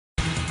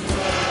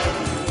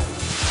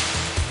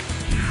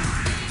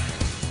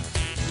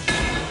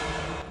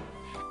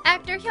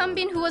actor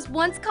Hyun who was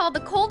once called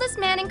the coldest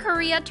man in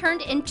Korea,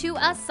 turned into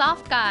a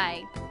soft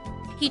guy.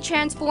 He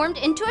transformed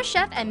into a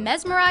chef and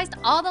mesmerized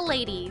all the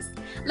ladies.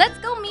 Let's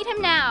go meet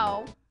him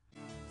now.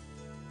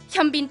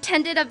 Hyun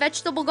tended a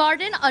vegetable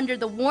garden under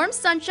the warm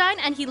sunshine,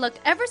 and he looked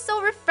ever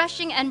so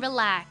refreshing and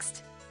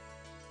relaxed.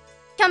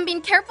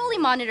 Hyun carefully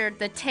monitored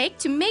the take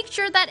to make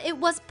sure that it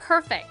was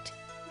perfect.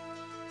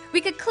 We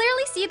could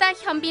clearly see that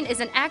Hyun is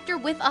an actor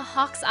with a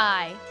hawk's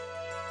eye.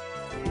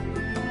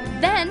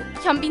 Then,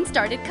 Hyun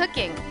started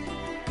cooking.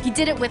 He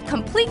did it with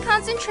complete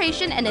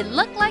concentration, and it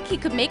looked like he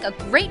could make a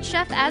great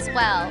chef as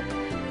well.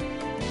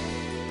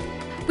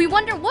 We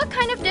wonder what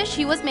kind of dish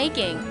he was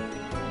making.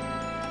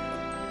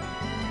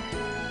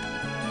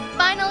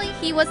 Finally,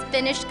 he was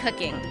finished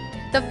cooking.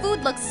 The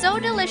food looks so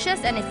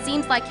delicious, and it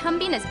seems like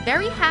Hyun is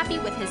very happy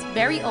with his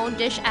very own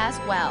dish as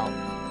well.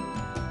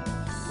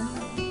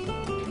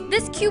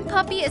 This cute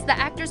puppy is the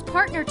actor's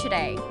partner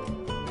today.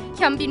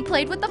 Hyun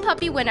played with the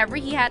puppy whenever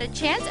he had a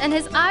chance, and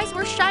his eyes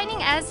were shining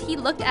as he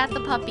looked at the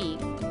puppy.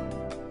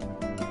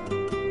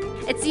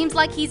 It seems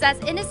like he's as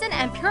innocent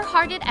and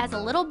pure-hearted as a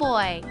little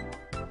boy.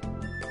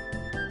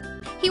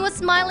 He was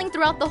smiling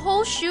throughout the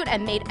whole shoot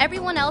and made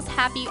everyone else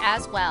happy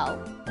as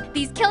well.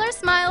 These killer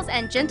smiles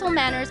and gentle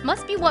manners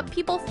must be what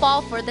people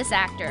fall for this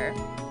actor.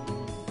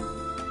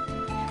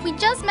 We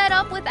just met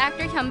up with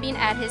actor Hyun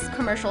at his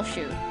commercial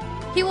shoot.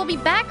 He will be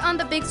back on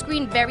the big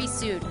screen very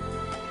soon.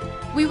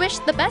 We wish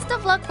the best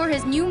of luck for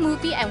his new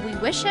movie, and we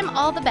wish him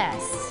all the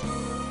best.